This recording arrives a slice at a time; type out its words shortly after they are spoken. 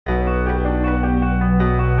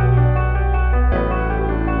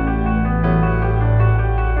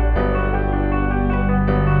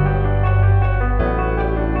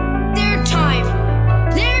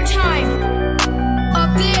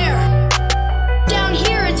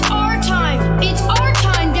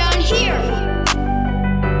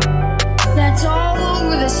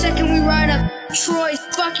Troy,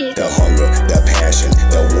 fuck it. The hunger, the passion,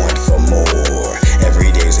 the want for more. Every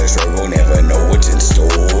day's a struggle, never know what's in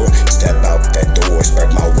store. Step out that door,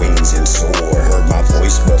 spread my wings and soar. Heard my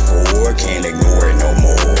voice before, can't ignore it no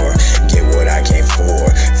more. Get what I came for,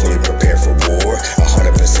 fully prepared for war.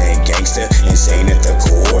 100% gangster, insane at the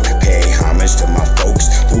core. Pay homage to my folks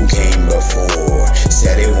who came before.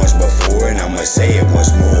 Said it once before and I'ma say it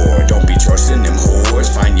once more. Don't be trusting them whores,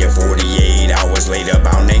 find your 48 hours later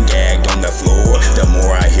bound and gagged on the floor. The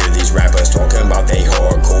more I hear these rappers talking about they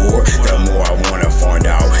hardcore, the more I wanna find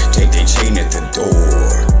out, take their chain at the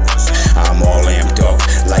door. I'm all amped up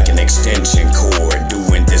like an extension cord,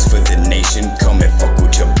 doing this for the nation, come and fuck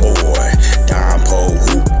with your boy. Don Poe,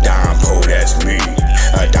 who? Don Poe, that's me.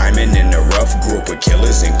 A diamond in the rough, grew up with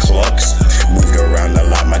killers and clucks. Moved around a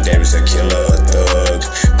lot, my dad was a killer, a thug.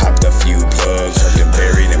 Popped a few plugs, hugged and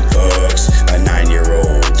buried in bugs. A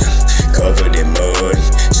 9-year-old, covered in mud.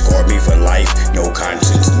 Scarred me for life, no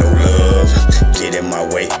conscience, no love. Get in my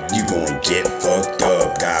way, you gon' get fucked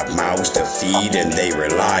up. Got mouths to feed and they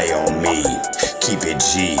rely on me. Keep it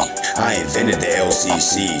G, I invented the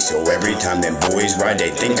LCC, so every time them boys write, they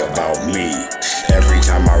think about me. Every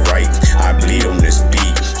time I write, I bleed on this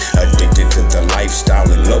beat. Addicted to the lifestyle,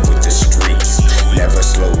 in love with the streets. Never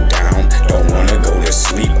slow down, don't wanna go to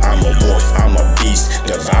sleep. I'm a wolf, I'm a beast,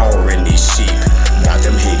 devouring these sheep. Got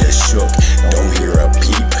them haters shook, don't hear a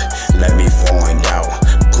peep. Let me find out,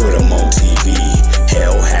 put them on TV.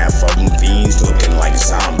 Hell, half of them fiends looking like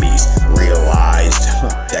zombies. Realized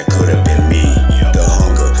that could have been me. The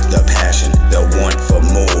hunger, the passion, the want for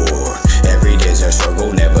more. Every day's a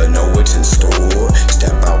struggle, never know what's in store.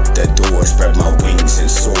 Step out the door, spread my wings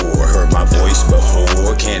and soar. Heard my voice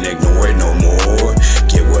before, can't ignore it no more.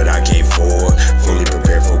 Get what I came for, fully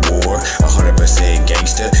prepared for war. 100%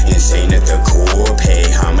 gangster, insane at the core. Pay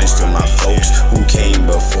homage to my folks who came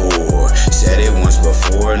before. Said it once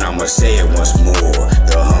before and I'ma say it once more.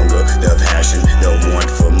 The hunger, the passion, the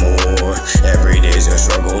want for more. Every day's a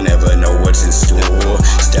struggle, never know what's in store.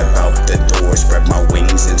 Step out the door, spread my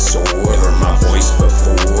wings and soar. Heard my voice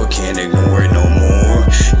before, can't ignore it no more.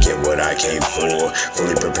 Get what I came for,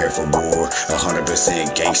 fully prepared for war.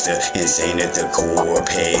 100% gangster, insane at the core.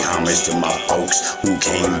 Pay homage to my folks who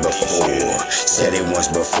came before. Said it once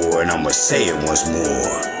before and I'ma say it once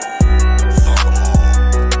more.